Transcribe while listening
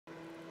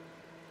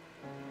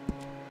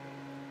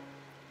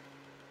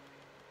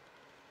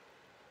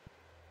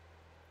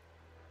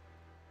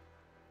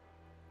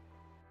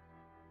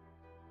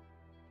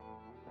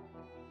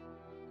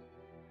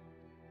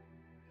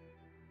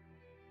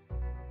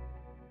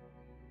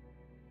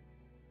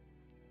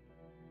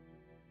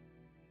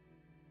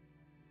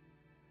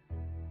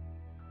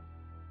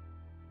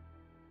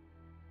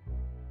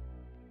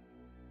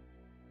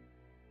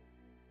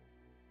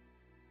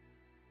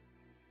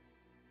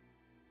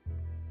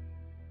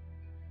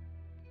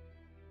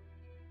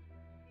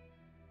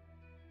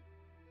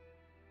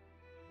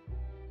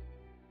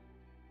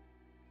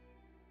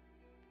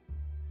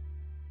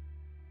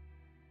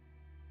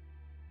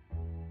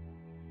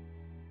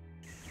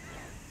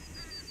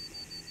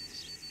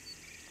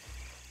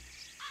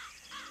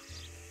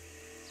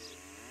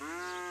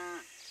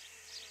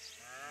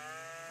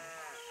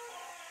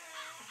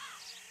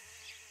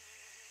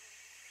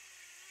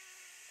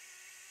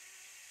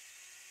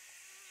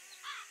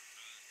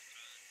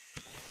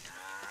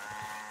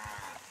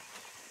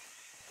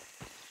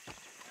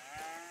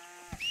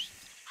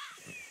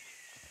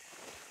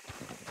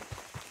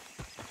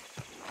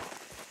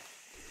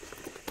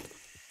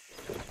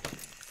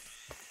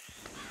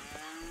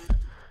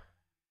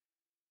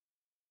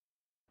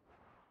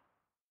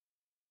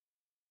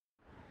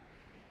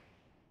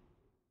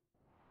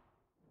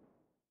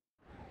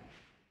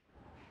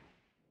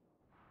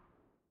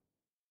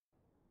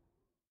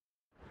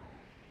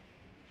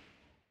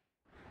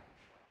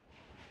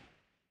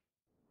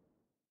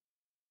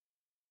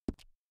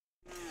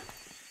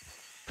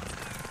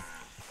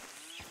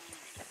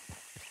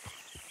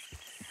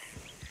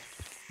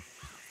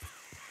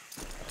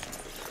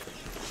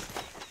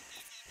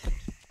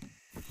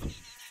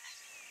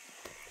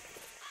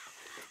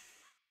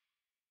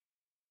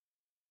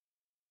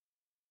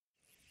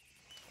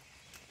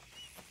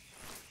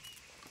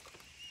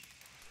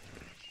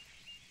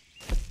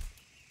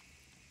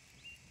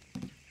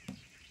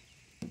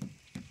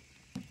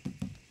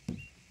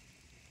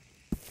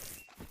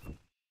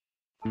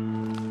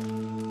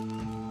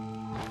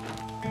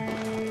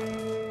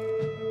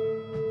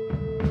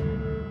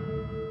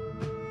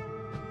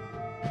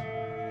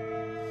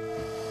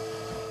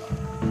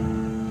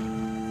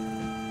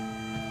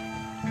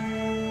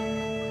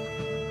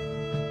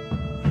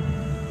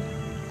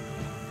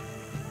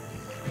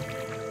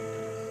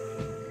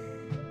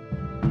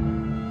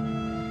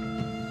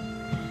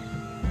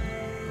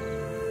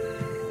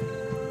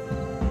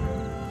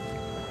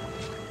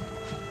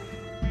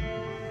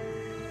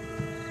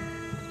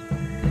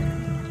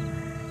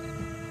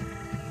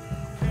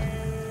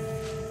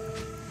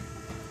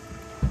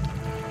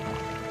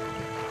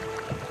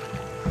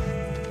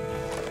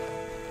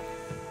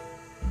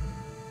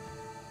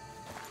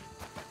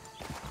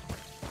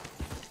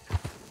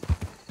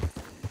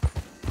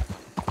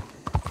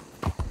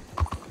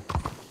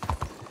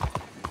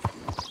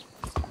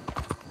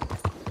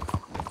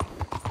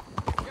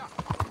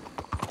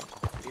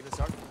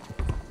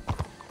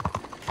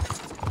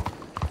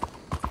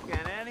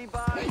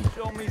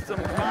Show me some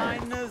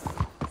kindness.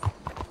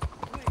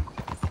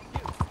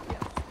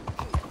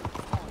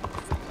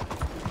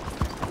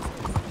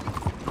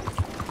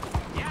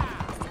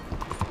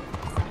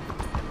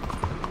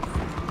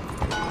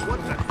 What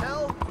the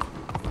hell?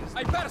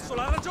 Hai perso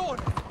la ragione!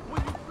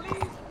 Will you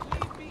please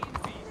leave me in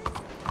peace?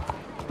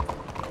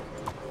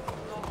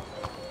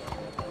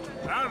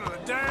 Out of the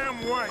damn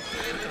way!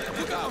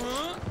 Look out!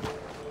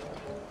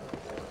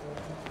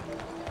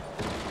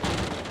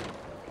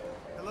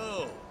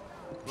 Hello.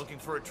 Looking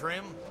for a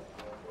trim?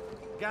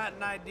 Got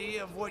an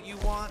idea of what you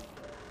want?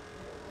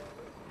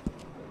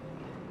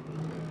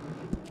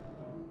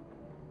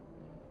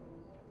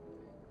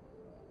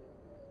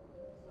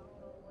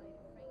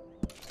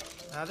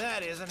 Now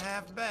that isn't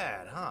half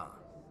bad, huh?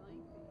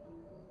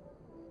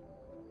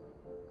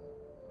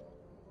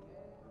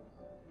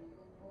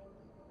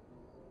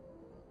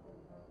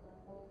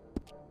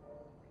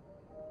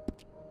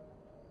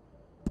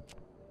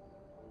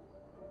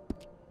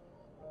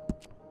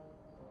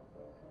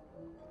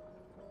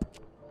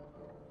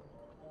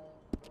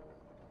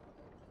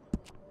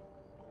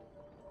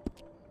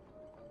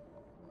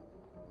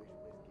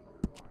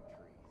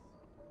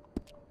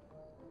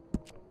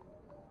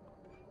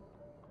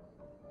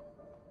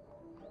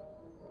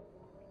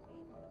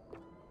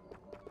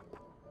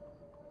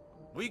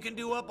 We can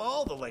do up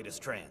all the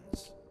latest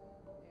trends.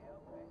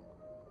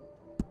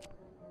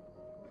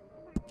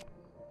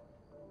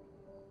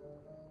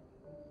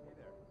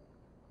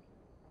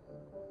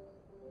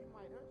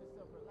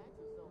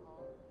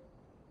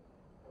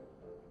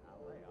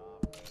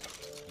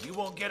 You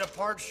won't get a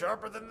part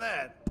sharper than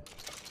that.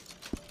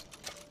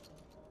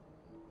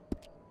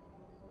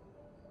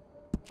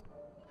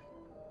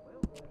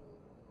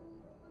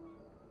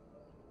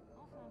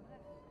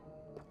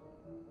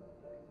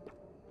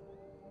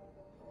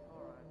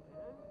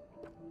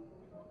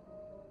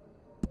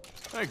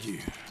 Thank you.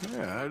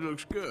 Yeah, that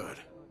looks good.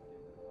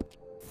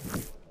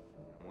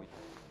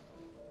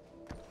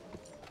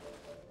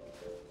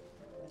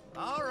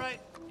 All right,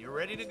 you're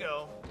ready to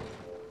go.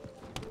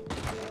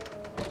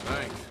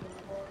 Thanks.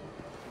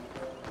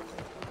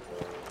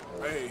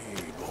 Hey,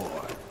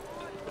 boy.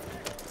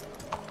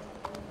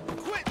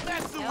 Quit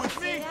messing Don't with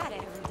say me! that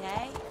every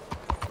day.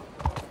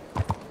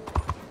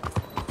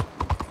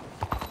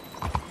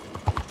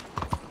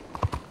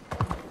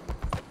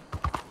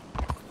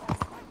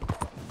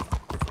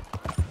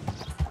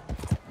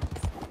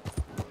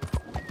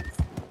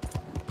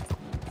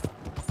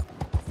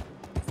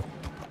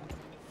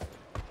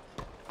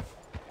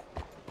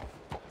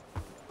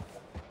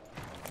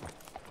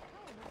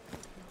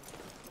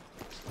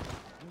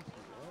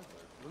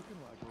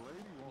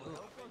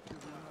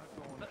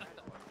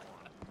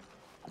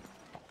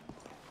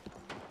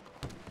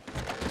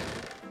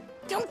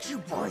 Don't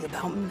you worry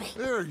about me.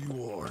 There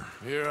you are.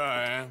 Here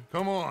I am.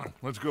 Come on,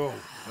 let's go.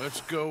 Let's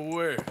go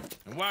where?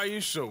 And why are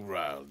you so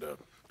riled up?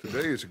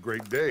 Today is a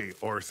great day,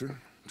 Arthur.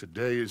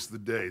 Today is the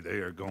day they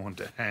are going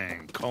to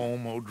hang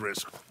Colm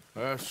O'Driscoll.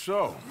 That's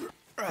so.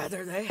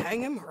 Rather they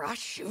hang him or I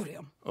shoot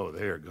him. Oh,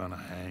 they are gonna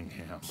hang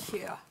him.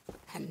 Yeah,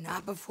 and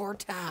not before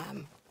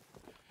time.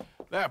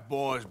 That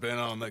boy's been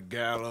on the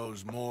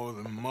gallows more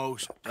than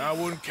most. I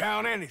wouldn't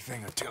count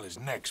anything until his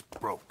neck's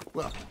broke.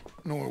 Well,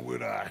 nor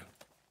would I.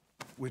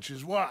 Which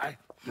is why,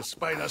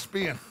 despite us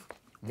being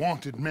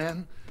wanted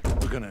men,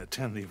 we're gonna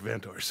attend the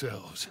event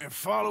ourselves. And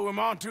follow him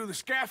onto the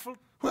scaffold?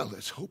 Well,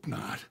 let's hope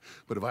not.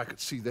 But if I could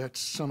see that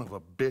son of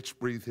a bitch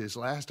breathe his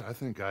last, I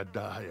think I'd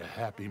die a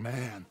happy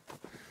man.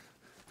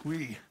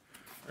 We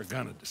are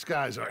gonna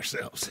disguise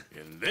ourselves.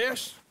 In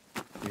this?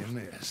 In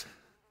this.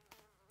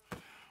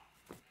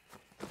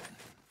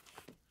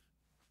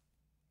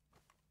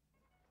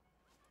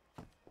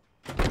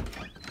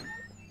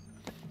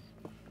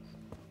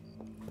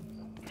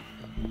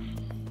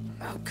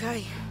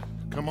 Okay.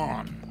 Come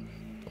on.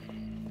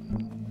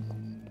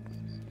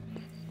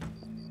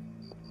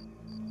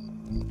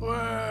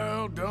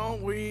 Well,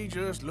 don't we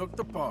just look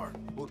the part?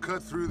 We'll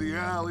cut through the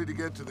alley to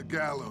get to the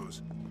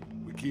gallows.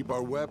 We keep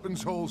our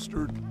weapons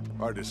holstered,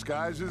 our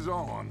disguises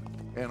on,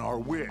 and our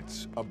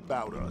wits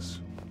about us.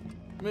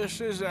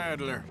 Mrs.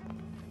 Adler.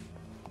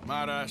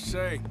 Might I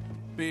say,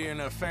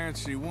 being a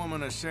fancy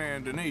woman of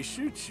Saint Denis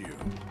suits you.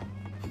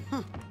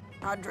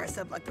 I'd dress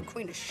up like the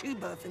Queen of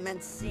Sheba if it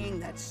meant seeing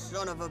that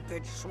son of a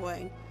bitch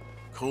swing.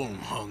 Colm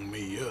hung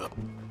me up.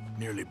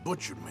 Nearly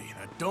butchered me.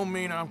 That don't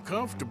mean I'm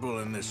comfortable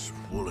in this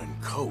woolen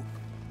coat.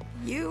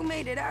 You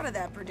made it out of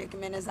that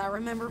predicament, as I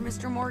remember,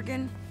 Mr.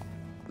 Morgan.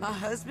 My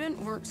husband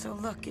weren't so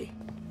lucky.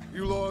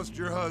 You lost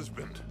your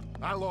husband.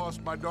 I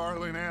lost my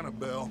darling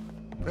Annabelle.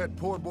 That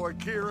poor boy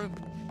Kieran.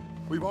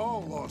 We've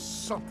all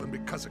lost something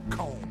because of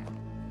Colm.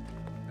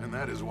 And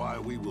that is why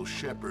we will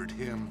shepherd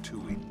him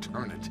to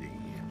eternity.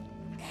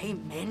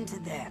 Amen to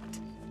that.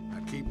 Now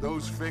keep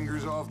those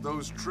fingers off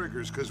those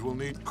triggers, because we'll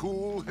need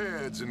cool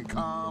heads and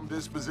calm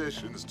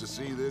dispositions to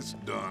see this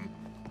done.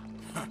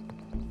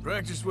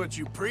 Practice what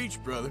you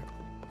preach, brother.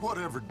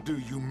 Whatever do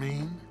you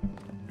mean?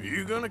 Are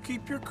you gonna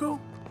keep your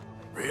cool?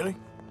 Really?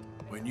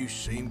 When you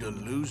seem to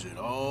lose it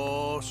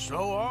all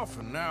so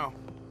often now.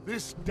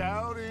 This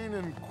doubting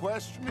and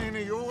questioning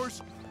of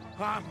yours,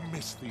 I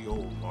miss the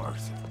old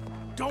Arthur.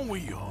 Don't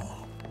we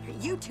all?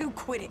 You two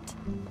quit it.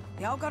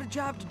 Y'all got a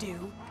job to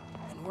do,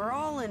 and we're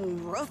all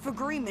in rough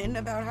agreement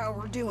about how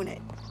we're doing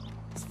it.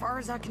 As far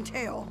as I can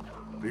tell.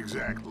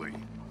 Exactly.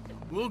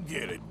 We'll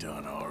get it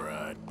done, all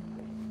right.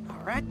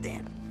 All right,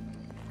 then.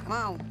 Come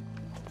on.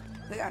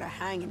 We got a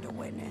hanging to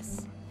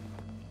witness.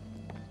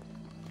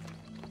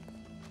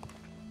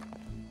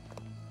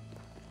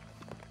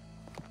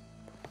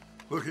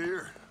 Look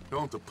here.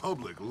 Don't the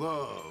public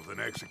love an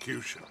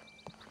execution?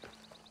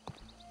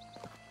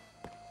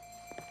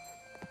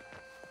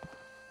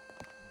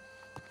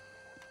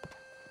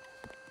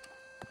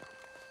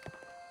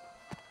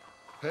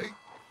 Hey?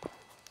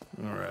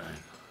 All right.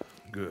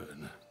 Good.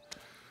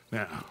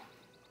 Now,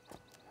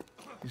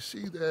 you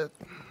see that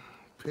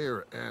pair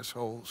of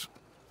assholes?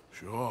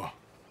 Sure.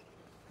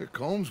 They're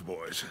Combs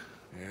boys.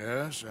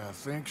 Yes, I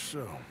think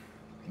so.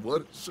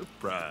 What a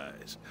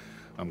surprise.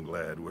 I'm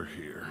glad we're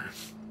here.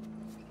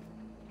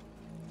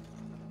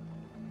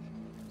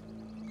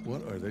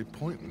 What are they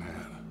pointing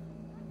at?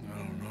 I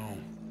don't know.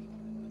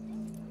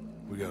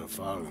 We gotta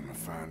follow them and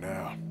find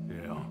out.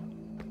 Yeah.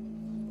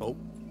 Oh,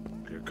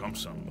 here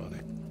comes somebody.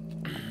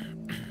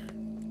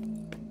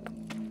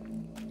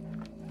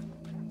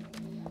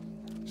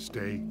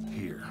 Stay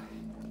here.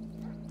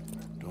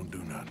 Don't do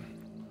nothing.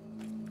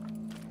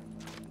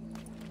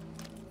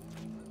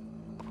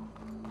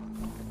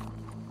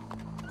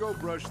 Go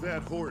brush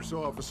that horse,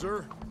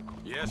 officer.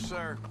 Yes,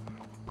 sir.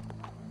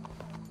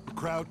 The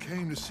crowd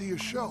came to see a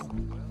show.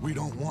 We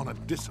don't want to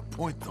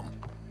disappoint them.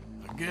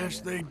 I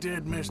guess they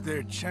did miss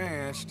their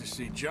chance to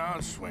see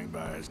John swing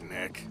by his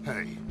neck.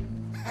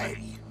 Hey,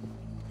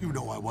 you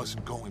know I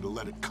wasn't going to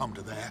let it come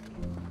to that.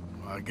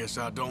 Well, I guess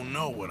I don't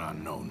know what I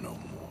know no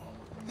more.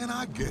 And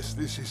I guess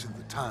this isn't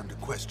the time to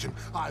question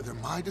either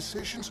my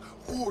decisions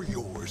or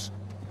yours.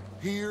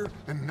 Here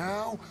and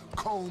now,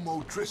 Colm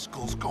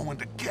O'Driscoll's going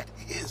to get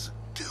his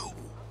due.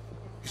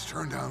 He's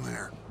turned down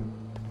there.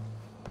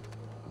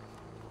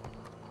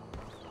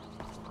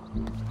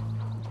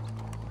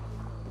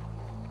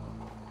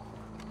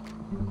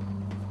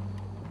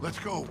 Let's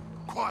go.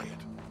 Quiet.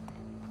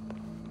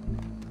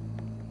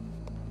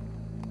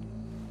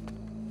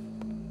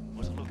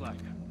 What's it look like?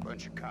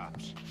 Bunch of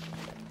cops.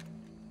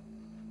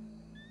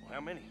 Well,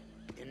 how many?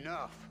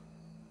 Enough.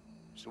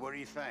 So what do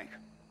you think?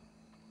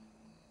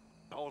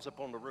 Paul's up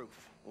on the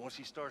roof. Once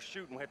he starts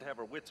shooting, we have to have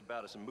our wits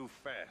about us and move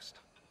fast.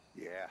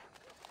 Yeah,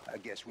 I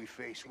guess we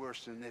faced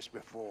worse than this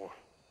before.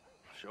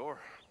 Sure.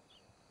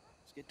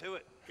 Let's get to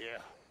it. Yeah.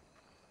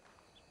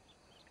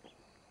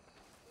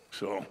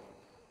 So,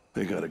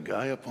 they got a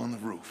guy up on the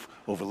roof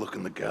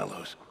overlooking the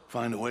gallows.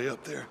 Find a way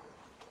up there,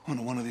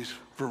 onto one of these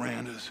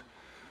verandas,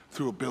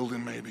 through a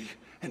building maybe,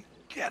 and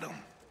get him.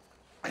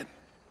 And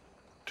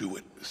do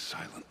it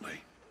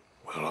silently.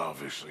 Well,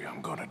 obviously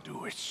I'm gonna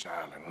do it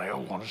silently. I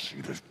want to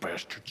see this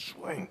bastard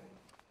swing.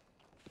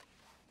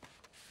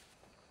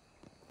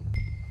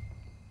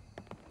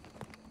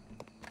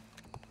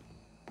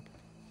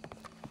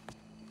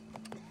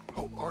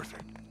 Oh, Arthur,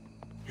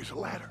 here's a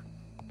ladder.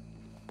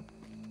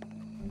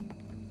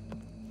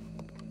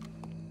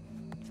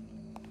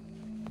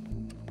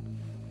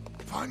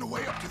 Find a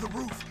way up to the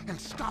roof and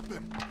stop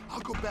him.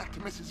 I'll go back to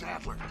Mrs.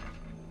 Adler.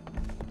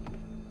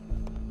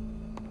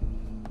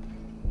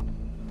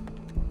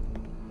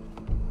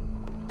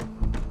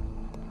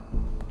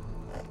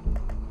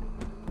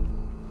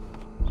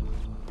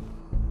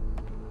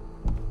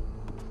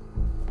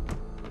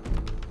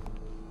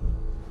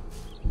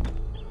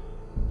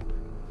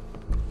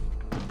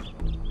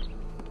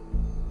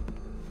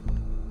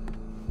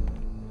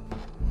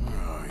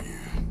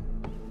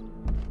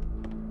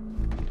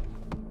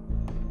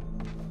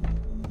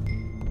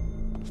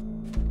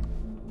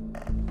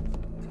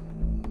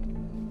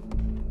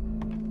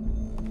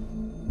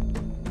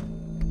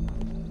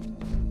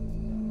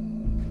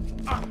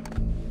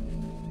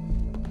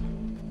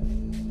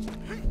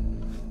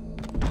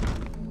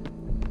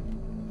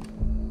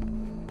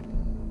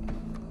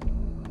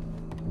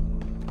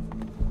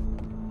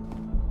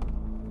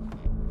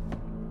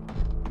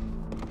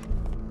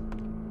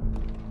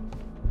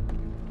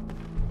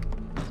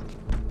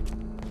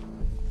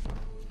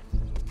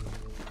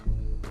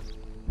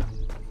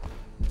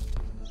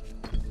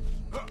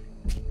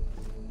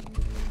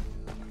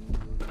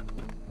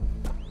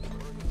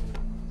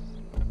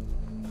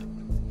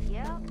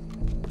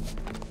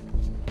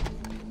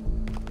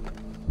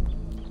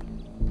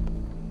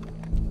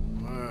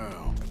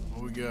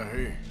 got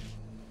here?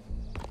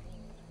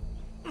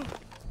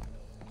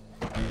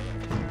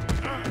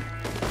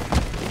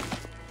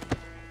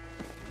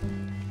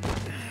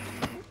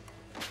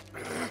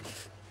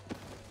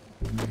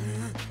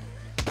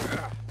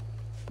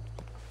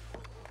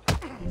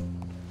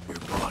 Your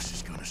boss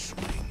is gonna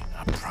swing,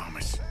 I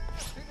promise.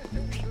 For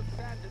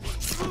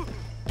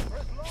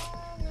as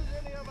long as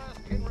any of us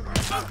can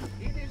remember,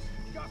 it is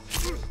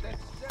justice that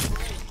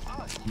separates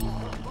us from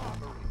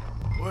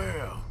barbarism.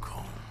 Well,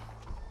 Colm,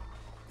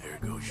 there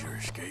goes your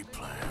escape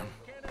plan.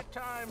 Can at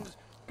times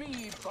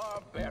be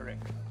barbaric.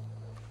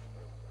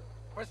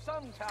 For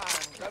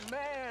sometimes a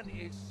man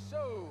is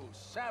so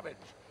savage,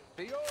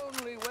 the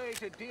only way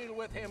to deal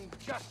with him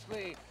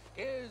justly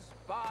is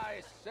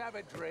by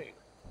savagery.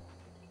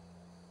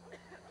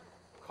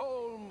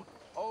 Colm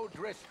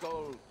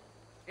O'Driscoll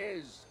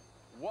is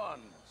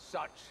one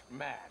such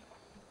man.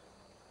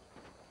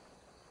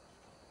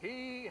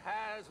 He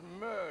has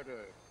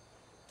murdered,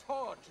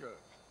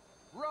 tortured,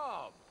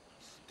 robbed,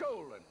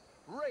 stolen,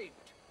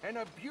 raped, and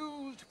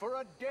abused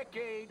for a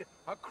decade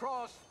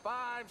across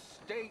 5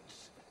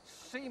 states,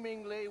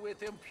 seemingly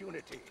with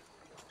impunity.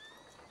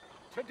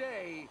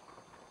 Today,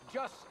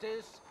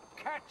 justice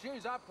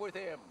catches up with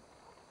him.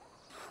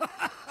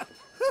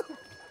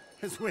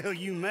 As well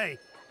you may.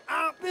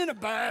 I've been a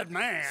bad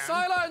man.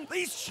 Silence!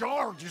 These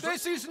charges...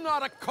 This is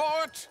not a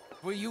court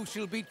where you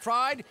shall be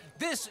tried.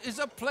 This is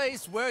a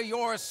place where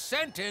your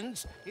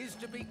sentence is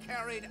to be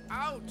carried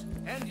out.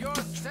 And your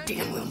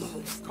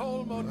sentence,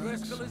 Colm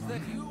O'Driscoll, is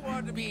that you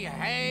are to be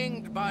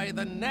hanged by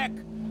the neck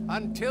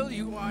until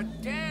you are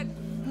dead.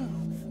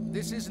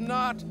 This is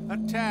not a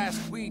task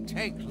we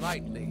take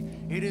lightly.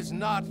 It is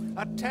not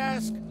a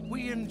task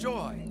we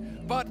enjoy.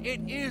 But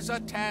it is a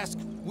task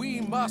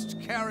we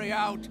must carry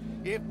out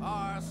if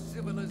our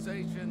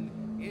civilization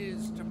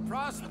is to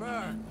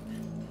prosper.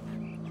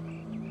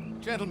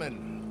 Gentlemen,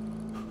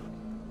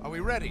 are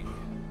we ready?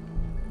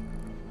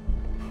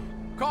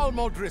 Colm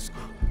O'Driscoll,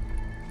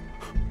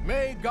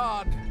 may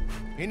God,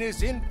 in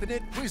his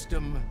infinite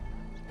wisdom,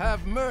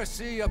 have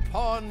mercy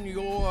upon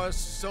your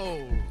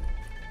soul.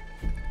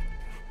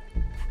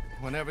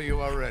 Whenever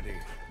you are ready.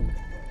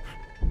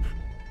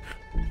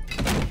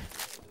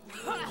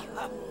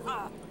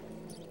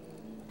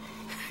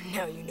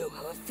 Now you know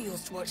how it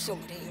feels to watch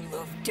somebody you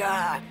love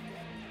die.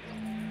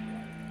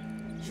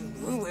 You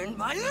ruined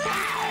my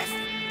life!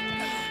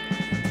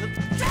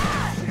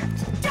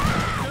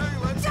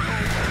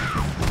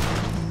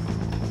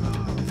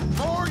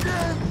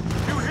 Morgan!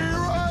 You hear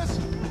us?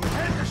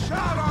 Take a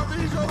shot on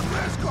these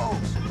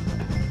O'Driscolls!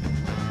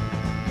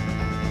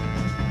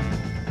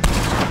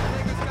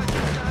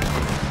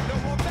 No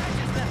more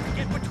badges left to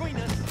get between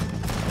us.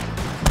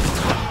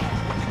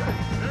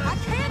 I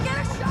can't get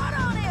a shot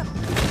on him!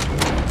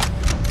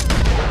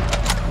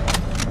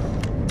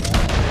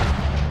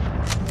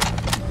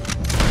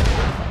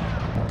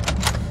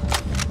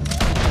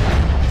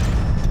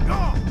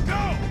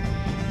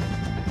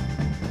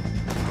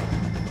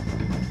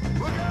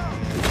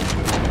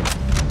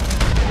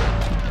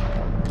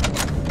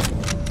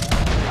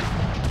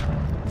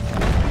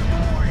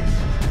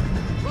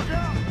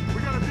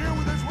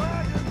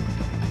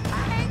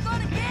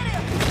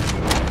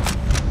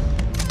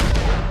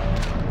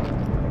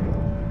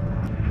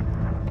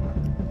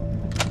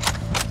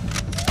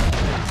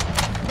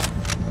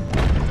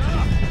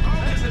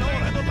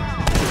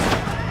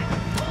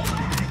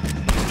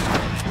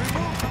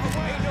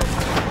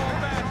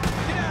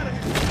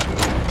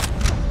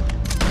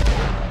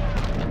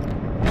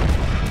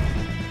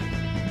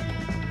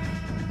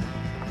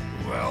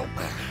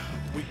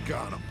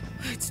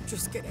 Let's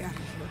just get out of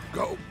here.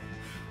 Go.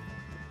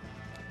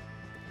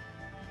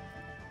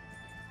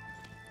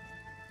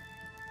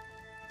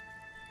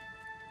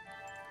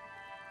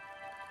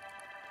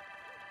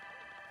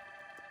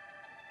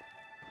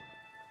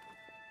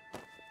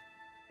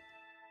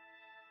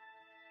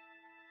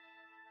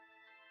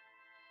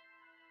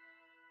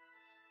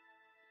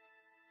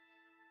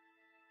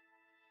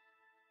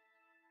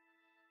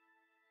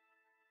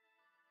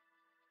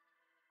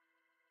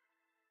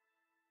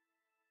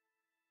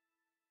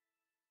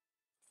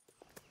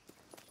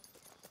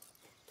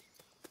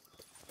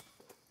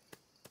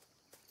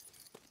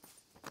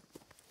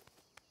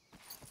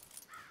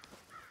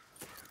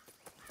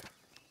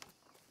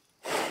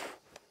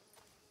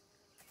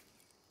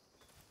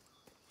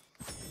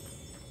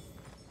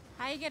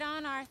 How you get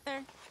on,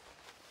 Arthur?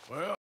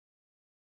 Well,